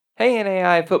Hey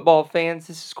NAI football fans,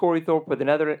 this is Corey Thorpe with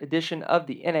another edition of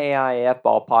the NAI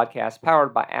F-Ball podcast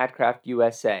powered by AdCraft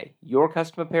USA, your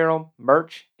custom apparel,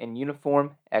 merch, and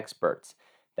uniform experts.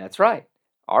 That's right,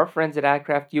 our friends at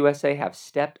AdCraft USA have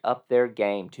stepped up their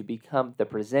game to become the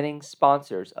presenting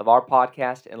sponsors of our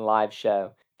podcast and live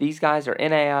show. These guys are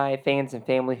NAI fans and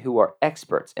family who are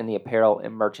experts in the apparel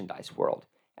and merchandise world.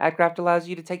 AdCraft allows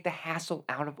you to take the hassle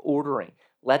out of ordering.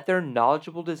 Let their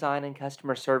knowledgeable design and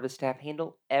customer service staff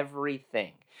handle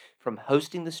everything from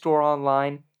hosting the store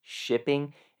online,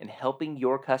 shipping, and helping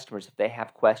your customers if they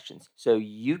have questions so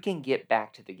you can get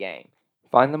back to the game.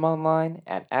 Find them online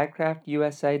at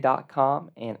adcraftusa.com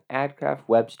and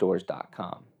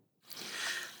adcraftwebstores.com.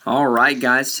 All right,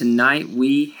 guys. Tonight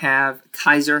we have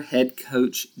Keiser head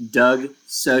coach Doug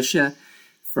Socha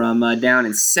from down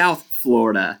in South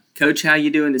Florida. Coach, how you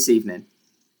doing this evening?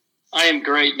 I am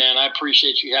great, man. I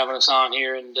appreciate you having us on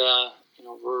here, and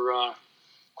we're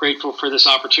grateful for this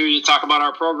opportunity to talk about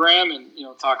our program and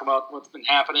talk about what's been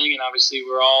happening. And obviously,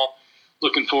 we're all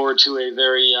looking forward to a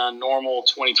very normal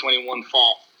 2021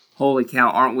 fall. Holy cow,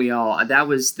 aren't we all? That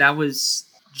was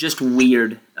just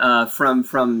weird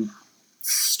from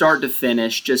start to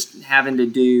finish. Just having to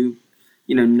do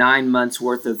 9 months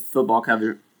worth of football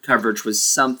coverage was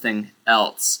something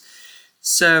else.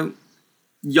 So.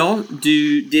 Y'all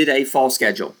did a fall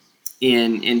schedule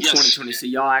in 2020, so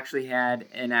y'all actually had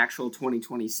an actual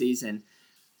 2020 season.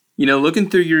 Looking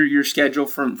through your schedule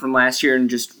from last year and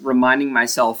just reminding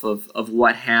myself of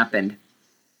what happened,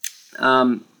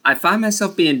 I find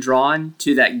myself being drawn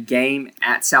to that game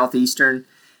at Southeastern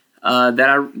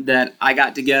that I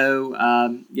got to go,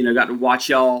 got to watch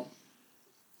y'all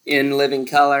in living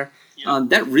color.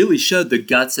 That really showed the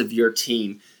guts of your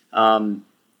team,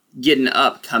 getting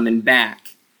up, coming back.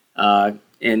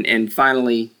 And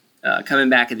finally coming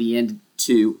back at the end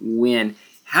to win.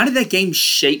 How did that game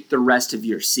shape the rest of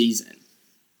your season?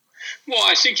 Well,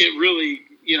 I think it really,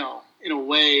 in a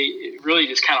way, it really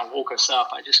just kind of woke us up.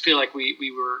 I just feel like we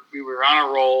were on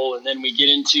a roll, and then we get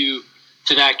into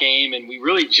that game, and we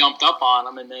really jumped up on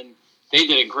them, and then they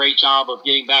did a great job of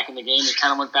getting back in the game. It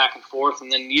kind of went back and forth,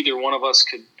 and then neither one of us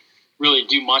could really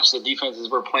do much. The defenses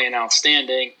were playing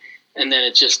outstanding, and then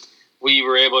it just – we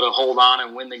were able to hold on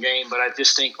and win the game. But I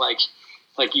just think, like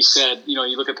you said, you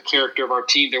look at the character of our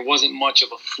team, there wasn't much of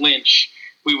a flinch.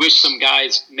 We wish some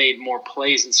guys made more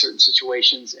plays in certain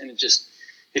situations, and it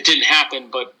didn't happen.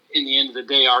 But in the end of the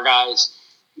day, our guys,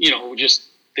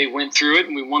 they went through it,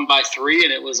 and we won by 3,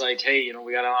 and it was like, hey,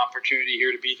 we got an opportunity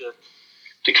here to be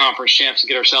the conference champs and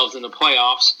get ourselves in the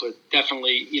playoffs. But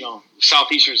definitely,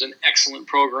 Southeastern's an excellent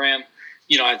program.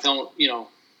 I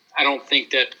don't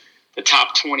think that the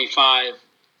top 25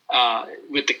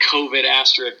 with the COVID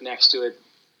asterisk next to it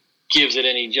gives it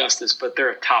any justice, but they're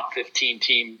a top 15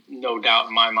 team, no doubt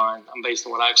in my mind, based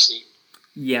on what I've seen.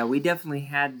 Yeah, we definitely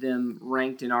had them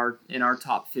ranked in our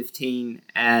top 15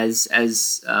 as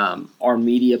our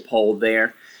media poll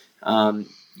there.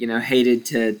 Hated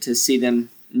to see them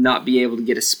not be able to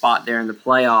get a spot there in the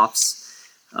playoffs.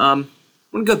 I'm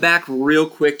going to go back real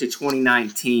quick to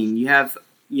 2019. You have,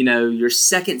 your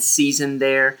second season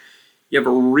there. You have a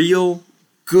real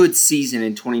good season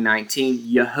in 2019.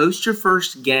 You host your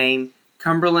first game.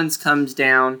 Cumberland's comes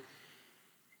down,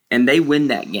 and they win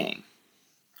that game.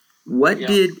 What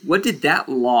did that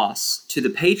loss to the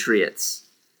Patriots?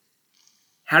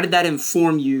 How did that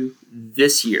inform you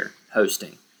this year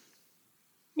hosting?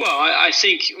 Well, I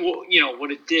think what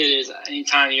it did is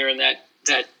anytime you're in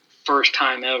that first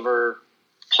time ever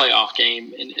playoff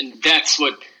game, and that's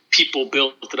what people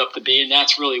built it up to be, and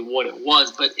that's really what it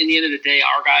was. But in the end of the day,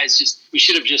 our guys we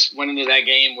should have just went into that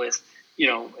game with,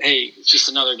 hey, it's just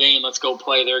another game. Let's go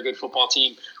play. They're a good football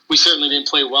team. We certainly didn't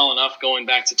play well enough going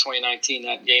back to 2019.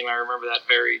 That game, I remember that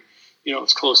very,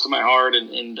 it's close to my heart.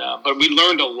 But we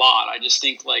learned a lot. I just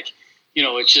think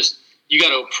it's just, you got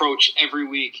to approach every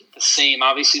week the same.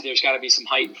 Obviously, there's got to be some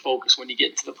heightened focus when you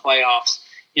get to the playoffs,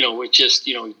 with just,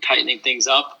 tightening things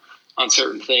up on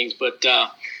certain things. But,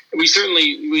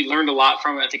 we learned a lot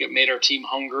from it. I think it made our team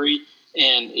hungry,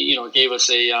 and it gave us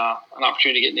an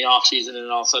opportunity to get in the off season. And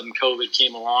all of a sudden, COVID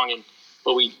came along,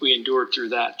 but we endured through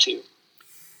that too.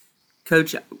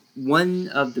 Coach, one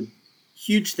of the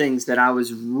huge things that I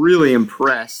was really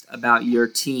impressed about your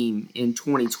team in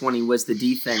 2020 was the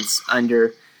defense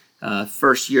under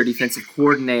first-year defensive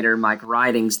coordinator Mike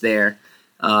Ridings. There,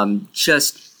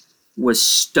 just was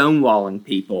stonewalling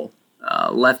people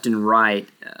left and right.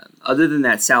 Other than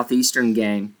that Southeastern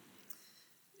game,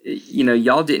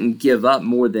 y'all didn't give up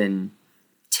more than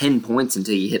 10 points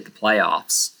until you hit the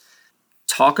playoffs.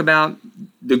 Talk about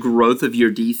the growth of your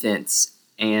defense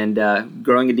and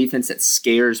growing a defense that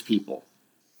scares people?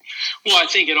 Well, I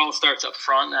think it all starts up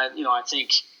front. I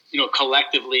think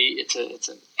collectively, it's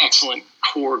an excellent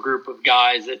core group of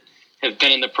guys that have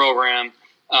been in the program.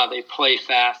 They play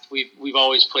fast. We've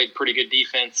always played pretty good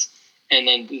defense, and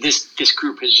then this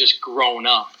group has just grown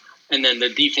up. And then the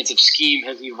defensive scheme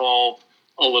has evolved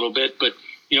a little bit. But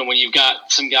when you've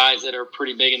got some guys that are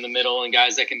pretty big in the middle and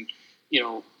guys that can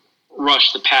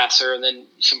rush the passer, and then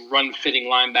some run-fitting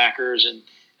linebackers, and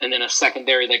then a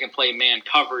secondary that can play man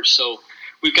coverage. So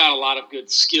we've got a lot of good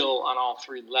skill on all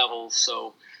three levels.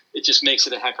 So it just makes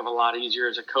it a heck of a lot easier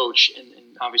as a coach. And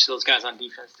obviously those guys on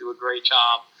defense do a great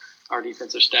job. Our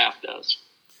defensive staff does.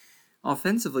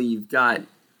 Offensively, you've got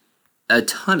a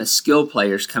ton of skill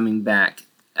players coming back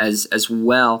as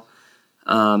well.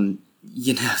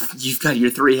 You've got your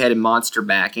three-headed monster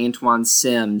back, Antoine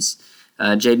Sims,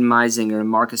 Jaden Meisinger, and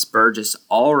Marcus Burgess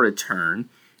all return.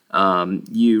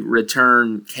 You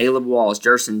return Caleb Walls,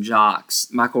 Jerson Jocks,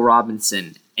 Michael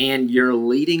Robinson, and your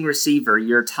leading receiver,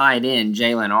 your tight end,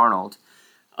 Jalen Arnold,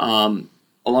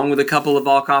 along with a couple of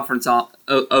all-conference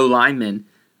O-linemen.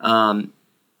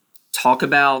 Talk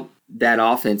about that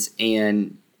offense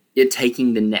and it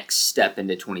taking the next step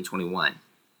into 2021.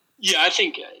 Yeah, I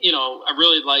think, I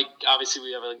really like, obviously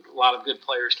we have a lot of good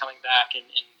players coming back, and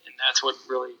that's what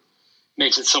really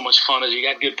makes it so much fun is you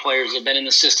got good players that have been in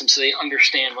the system, so they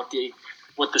understand what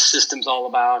the system's all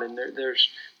about. And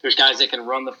there's guys that can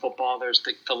run the football. There's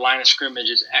the line of scrimmage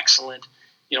is excellent.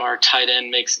 Our tight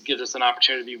end gives us an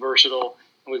opportunity to be versatile,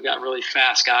 and we've got really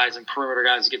fast guys and perimeter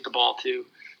guys to get the ball to.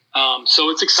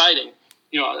 So it's exciting.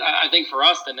 I think for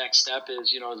us the next step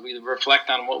is as we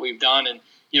reflect on what we've done, and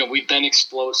we've been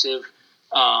explosive.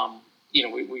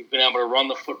 We've been able to run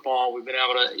the football. We've been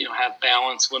able to, have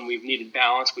balance when we've needed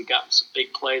balance. We've gotten some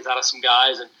big plays out of some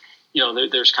guys, and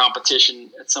there's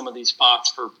competition at some of these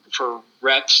spots for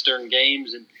reps during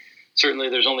games. And certainly,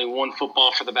 there's only one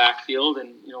football for the backfield.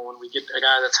 And when we get a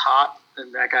guy that's hot,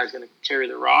 then that guy's going to carry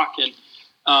the rock. And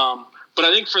but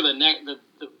I think for the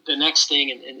next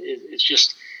thing, and it's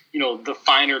just the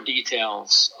finer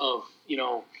details of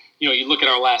you look at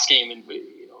our last game and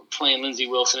playing Lindsey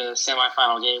Wilson in a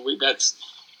semifinal game. That's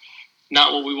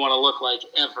not what we want to look like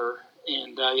ever.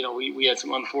 And, we had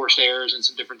some unforced errors and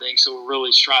some different things. So we're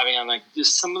really striving on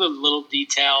just some of the little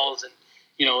details and,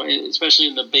 especially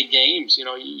in the big games,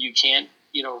 you can't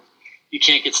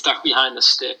get stuck behind the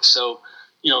stick. So,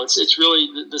 it's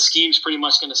really, the scheme's pretty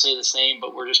much going to stay the same,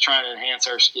 but we're just trying to enhance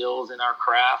our skills and our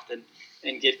craft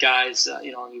and get guys,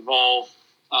 evolve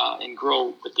and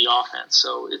grow with the offense.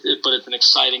 So, but it's an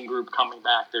exciting group coming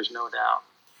back. There's no doubt.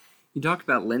 You talked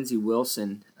about Lindsey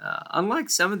Wilson.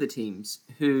 Unlike some of the teams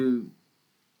who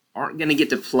aren't going to get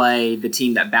to play the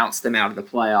team that bounced them out of the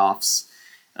playoffs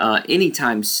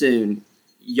anytime soon,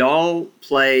 y'all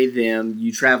play them.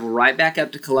 You travel right back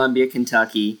up to Columbia,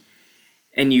 Kentucky,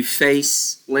 and you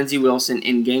face Lindsey Wilson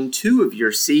in Game 2 of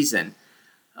your season.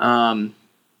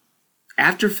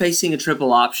 After facing a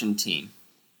triple option team,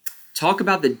 talk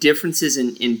about the differences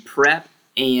in prep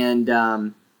and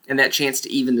that chance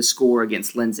to even the score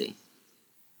against Lindsey.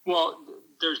 Well,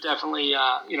 there's definitely,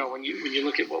 when you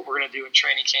look at what we're going to do in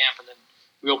training camp, and then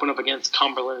we open up against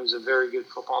Cumberland, who's a very good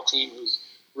football team, who's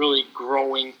really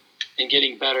growing and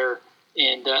getting better.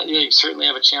 And, you certainly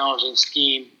have a challenging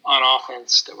scheme on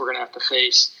offense that we're going to have to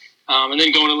face. And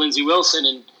then going to Lindsey Wilson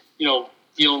and,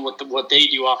 dealing with what they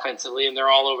do offensively, and they're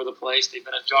all over the place. They've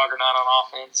been a juggernaut on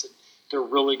offense, and they're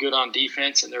really good on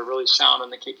defense, and they're really sound in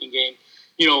the kicking game.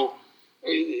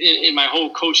 In my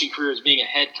whole coaching career as being a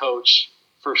head coach,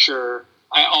 for sure,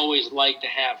 I always like to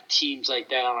have teams like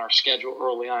that on our schedule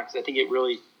early on because I think it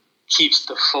really keeps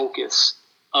the focus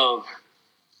of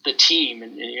the team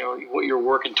and what you're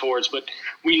working towards. But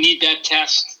we need that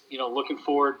test. Looking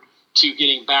forward to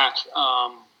getting back,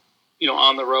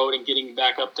 on the road and getting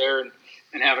back up there and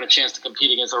having a chance to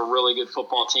compete against a really good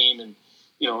football team and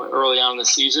early on in the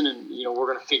season. And we're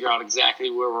going to figure out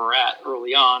exactly where we're at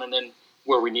early on and then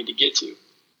where we need to get to.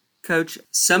 Coach,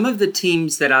 some of the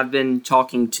teams that I've been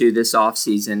talking to this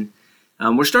offseason,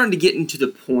 we're starting to get into the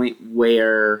point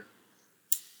where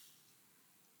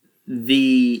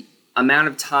the amount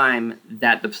of time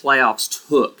that the playoffs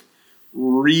took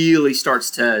really starts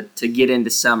to get into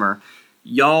summer.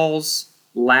 Y'all's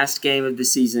last game of the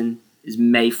season is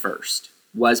May 1st,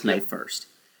 was May 1st.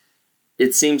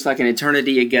 It seems like an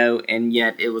eternity ago, and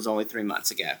yet it was only 3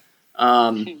 months ago.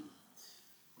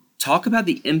 Talk about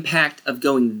the impact of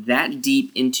going that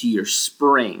deep into your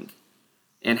spring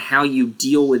and how you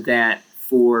deal with that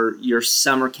for your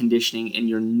summer conditioning and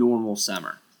your normal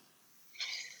summer.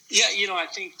 Yeah, I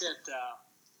think that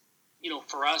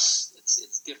for us,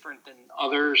 it's different than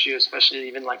others, especially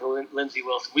even like Lindsey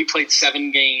Wilson. We played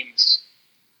 7 games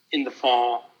in the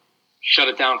fall, shut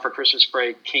it down for Christmas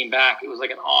break, came back. It was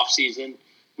like an off season.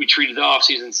 We treated the off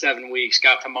season 7 weeks,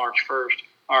 got to March 1st.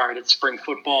 All right, it's spring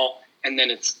football, and then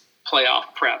it's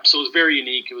playoff prep. So it was very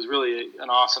unique. It was really an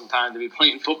awesome time to be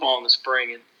playing football in the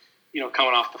spring and,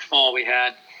 coming off the fall we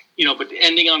had, but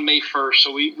ending on May 1st.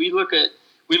 So we looked at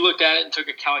it and took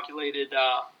a calculated,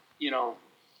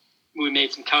 we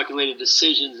made some calculated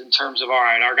decisions in terms of, all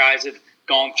right, our guys have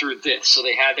gone through this. So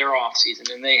they had their off season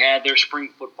and they had their spring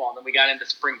football. And then we got into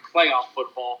spring playoff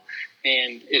football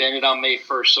and it ended on May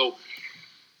 1st. So,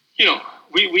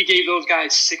 we gave those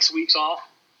guys 6 weeks off.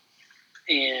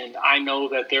 And I know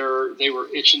that they were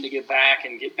itching to get back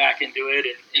into it.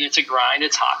 And it's a grind.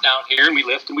 It's hot down here, and we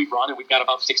lift and we run, and we've got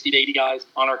about 60 to 80 guys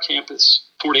on our campus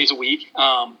 4 days a week.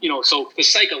 So the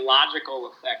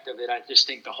psychological effect of it, I just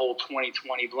think the whole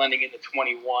 2020 blending into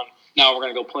 21. Now we're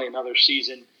going to go play another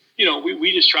season.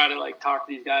 We just try to talk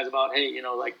to these guys about, hey,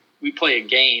 we play a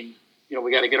game.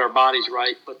 We got to get our bodies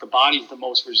right, but the body's the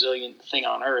most resilient thing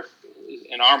on earth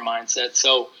in our mindset.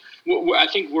 So I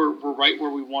think we're right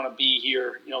where we want to be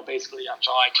here, basically on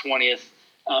July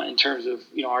 20th in terms of,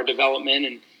 our development.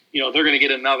 And, they're going to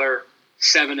get another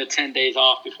 7 to 10 days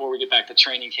off before we get back to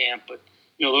training camp. But,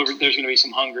 there's going to be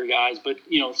some hungry guys. But,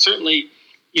 certainly,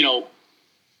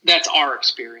 that's our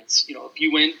experience. If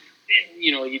you went,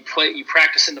 you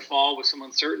practice in the fall with some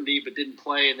uncertainty but didn't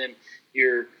play, and then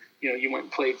you went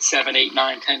and played 7, 8,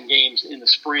 9, 10 games in the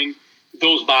spring,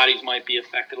 those bodies might be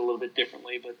affected a little bit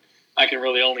differently. But I can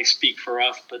really only speak for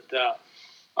us, but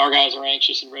our guys are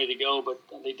anxious and ready to go, but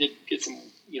they did get some,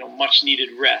 much needed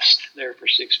rest there for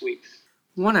 6 weeks.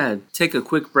 I want to take a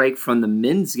quick break from the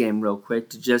men's game real quick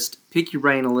to just pick your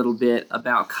brain a little bit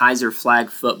about Keiser flag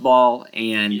football.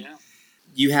 And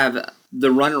you have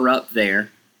the runner-up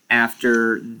there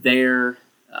after their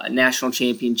national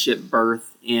championship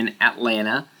berth in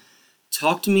Atlanta.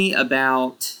 Talk to me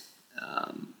about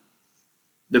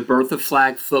the birth of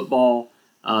flag football,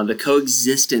 the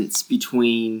coexistence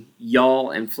between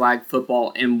y'all and flag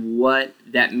football, and what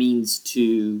that means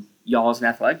to y'all as an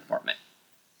athletic department.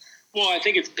 Well, I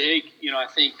think it's big. I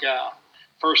think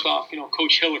first off,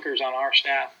 Coach Hilliker's on our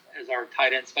staff as our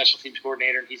tight end special teams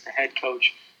coordinator, and he's the head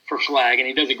coach for flag, and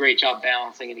he does a great job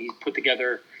balancing, and he's put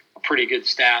together a pretty good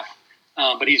staff.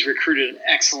 But he's recruited an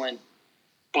excellent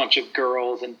bunch of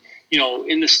girls, and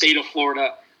in the state of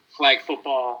Florida, flag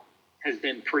football has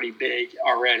been pretty big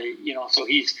already, so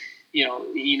he's,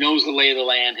 he knows the lay of the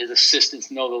land. His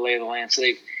assistants know the lay of the land. So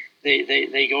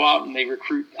they go out and they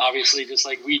recruit, obviously, just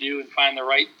like we do, and find the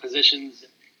right positions.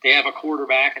 They have a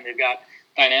quarterback, and they've got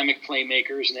dynamic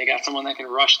playmakers, and they got someone that can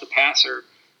rush the passer,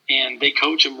 and they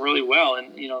coach them really well.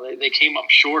 And, they came up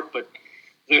short, but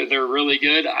they're really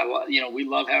good. We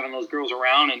love having those girls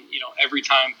around, and, every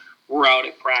time we're out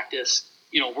at practice,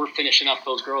 we're finishing up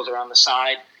those girls around the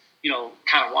side,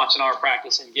 kind of watching our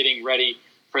practice and getting ready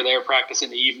for their practice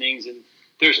in the evenings. And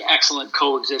there's excellent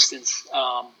coexistence,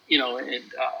 on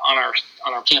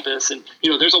our campus. And,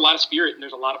 there's a lot of spirit and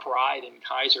there's a lot of pride in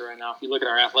Keiser right now. If you look at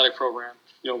our athletic program,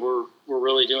 we're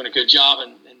really doing a good job.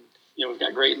 And we've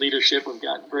got great leadership. We've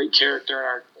got great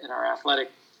character in our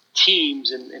athletic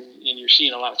teams. And you're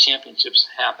seeing a lot of championships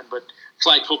happen. But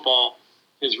flag football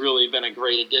has really been a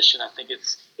great addition. I think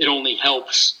it only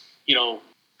helps,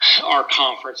 our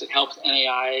conference. It helps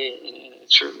NAI, and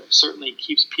it certainly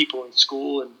keeps people in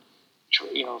school and,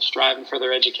 striving for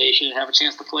their education and have a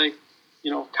chance to play,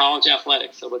 college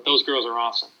athletics. So, but those girls are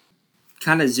awesome.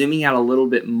 Kind of zooming out a little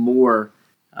bit more,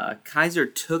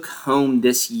 Keiser took home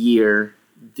this year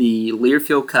the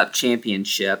Learfield Cup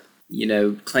Championship,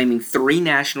 claiming 3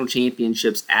 national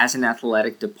championships as an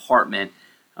athletic department.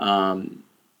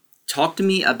 Talk to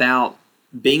me about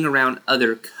being around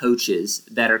other coaches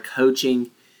that are coaching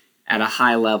at a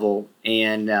high level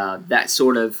and that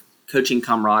sort of coaching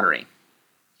camaraderie.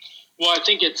 Well, I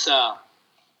think it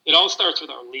all starts with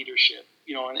our leadership,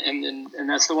 and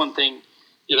that's the one thing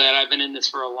that I've been in this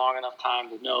for a long enough time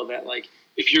to know that,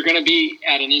 if you're going to be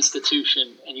at an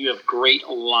institution and you have great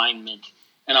alignment,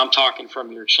 and I'm talking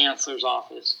from your chancellor's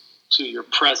office to your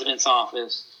president's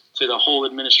office to the whole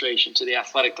administration to the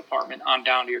athletic department on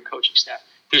down to your coaching staff,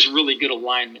 there's really good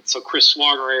alignment. So Chris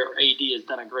Swager, our AD, has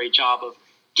done a great job of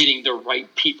getting the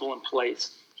right people in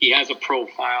place. He has a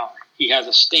profile. He has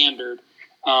a standard.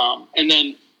 And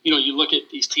then, you look at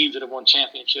these teams that have won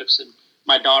championships, and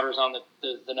my daughter's on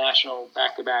the national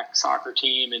back-to-back soccer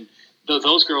team, and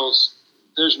those girls,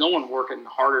 there's no one working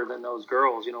harder than those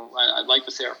girls. I'd like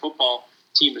to say our football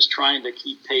team is trying to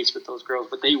keep pace with those girls,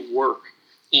 but they work,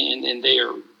 and they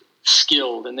are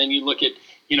skilled. And then you look at,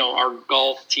 our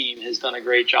golf team has done a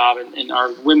great job, and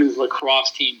our women's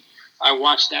lacrosse team. I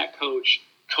watched that coach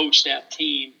that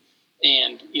team,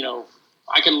 and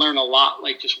I can learn a lot,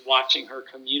 like just watching her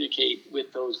communicate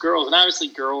with those girls. And obviously,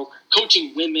 girls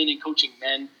coaching women and coaching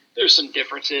men, there's some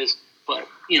differences, but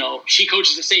she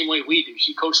coaches the same way we do.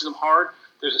 She coaches them hard.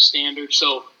 There's a standard.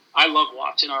 So I love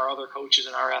watching our other coaches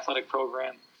in our athletic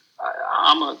program.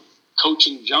 I'm a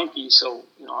coaching junkie, so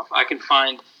if I can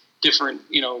find different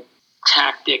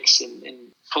tactics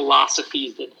and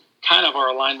philosophies that kind of are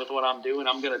aligned with what I'm doing,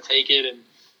 I'm going to take it.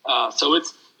 And so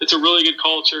it's a really good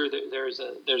culture. There's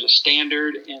a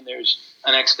standard and there's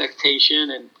an expectation,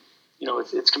 and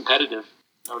it's competitive,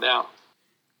 no doubt.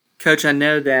 Coach, I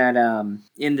know that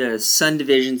in the Sun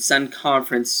Division, Sun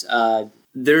Conference,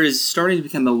 there is starting to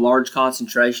become a large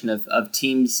concentration of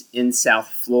teams in South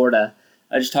Florida.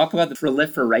 Just talk about the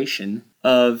proliferation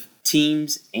of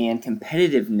teams and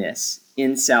competitiveness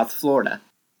in South Florida.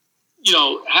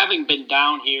 Having been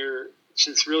down here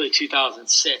since really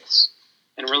 2006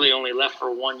 and really only left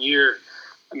for 1 year,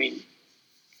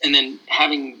 and then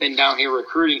having been down here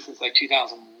recruiting since like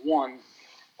 2001,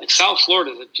 like South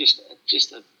Florida is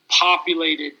just a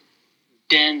populated,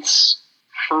 dense,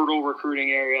 fertile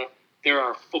recruiting area. There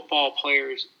are football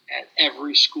players at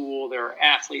every school. There are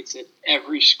athletes at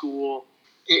every school.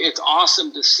 It's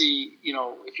awesome to see,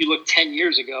 if you look 10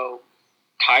 years ago,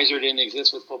 Keiser didn't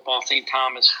exist with football. St.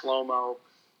 Thomas, Flomo,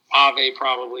 Ave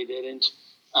probably didn't.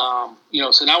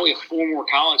 So now we have 4 more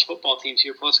college football teams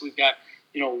here. Plus we've got,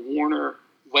 Warner,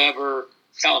 Weber,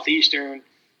 Southeastern,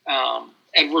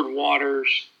 Edward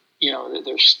Waters,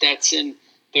 there's Stetson.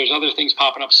 There's other things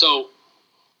popping up. So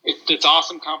it's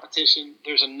awesome competition.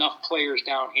 There's enough players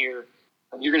down here.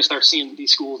 And you're going to start seeing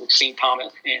these schools like St.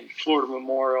 Thomas and Florida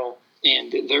Memorial.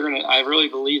 And I really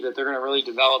believe that they're going to really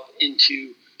develop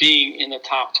into being in the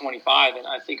top 25. And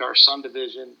I think our Sun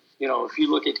Division, if you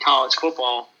look at college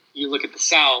football, you look at the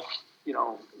South,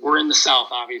 we're in the South,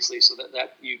 obviously, so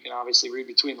that you can obviously read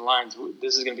between the lines.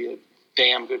 This is going to be a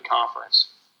damn good conference.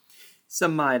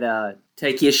 Some might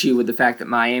take issue with the fact that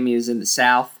Miami is in the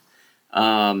South.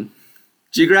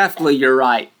 Geographically, you're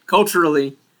right.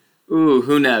 Culturally,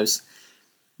 who knows?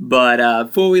 But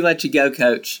before we let you go,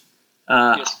 Coach,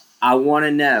 Yes. I want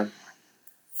to know,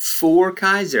 for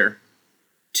Keiser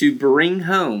to bring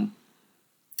home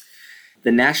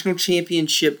the national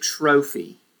championship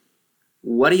trophy,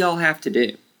 what do y'all have to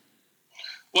do?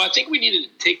 Well, I think we need to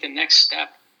take the next step,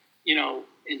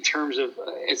 in terms of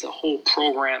as a whole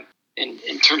program, in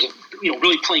terms of,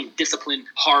 really playing disciplined,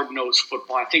 hard-nosed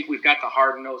football. I think we've got the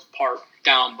hard-nosed part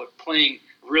down, but playing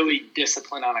really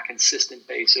disciplined on a consistent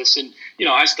basis. And,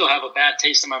 I still have a bad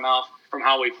taste in my mouth from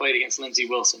how we played against Lindsey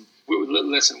Wilson. We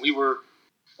were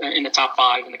in the top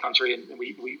 5 in the country, and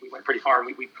we went pretty far.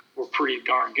 We were pretty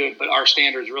darn good, but our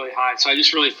standard is really high. So I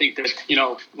just really think that,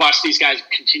 watch these guys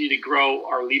continue to grow.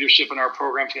 Our leadership in our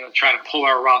program is going to try to pull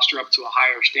our roster up to a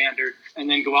higher standard and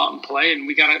then go out and play. And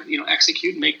we got to,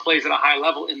 execute and make plays at a high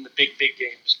level in the big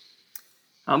games.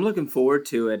 I'm looking forward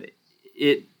to it.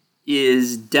 It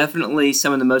is definitely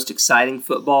some of the most exciting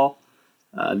football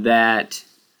that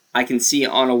I can see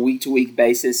on a week-to-week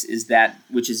basis is that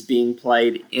which is being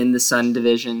played in the Sun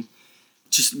Division.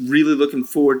 Just really looking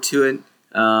forward to it.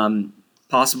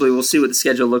 Possibly we'll see what the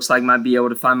schedule looks like. Might be able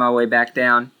to find my way back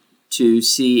down to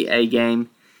see a game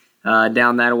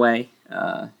down that way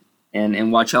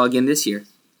and watch y'all again this year.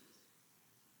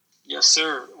 Yes,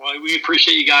 sir. Well, we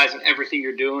appreciate you guys and everything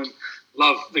you're doing.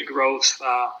 Love the growth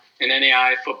in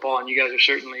NAI football, and you guys are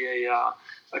certainly a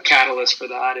catalyst for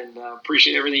that, and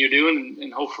appreciate everything you're doing,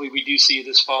 and hopefully we do see you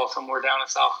this fall somewhere down in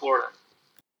South Florida.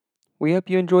 We hope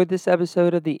you enjoyed this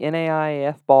episode of the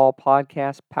NAIAF Ball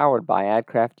podcast powered by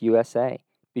AdCraft USA.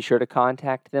 Be sure to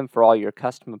contact them for all your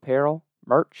custom apparel,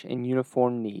 merch, and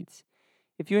uniform needs.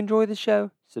 If you enjoy the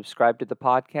show, subscribe to the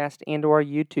podcast and to our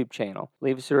YouTube channel.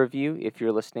 Leave us a review if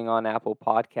you're listening on Apple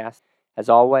Podcasts. As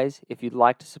always, if you'd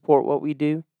like to support what we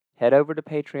do, head over to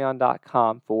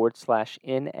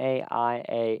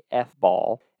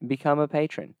patreon.com/NAIAFball and become a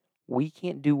patron. We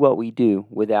can't do what we do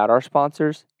without our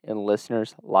sponsors and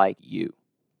listeners like you.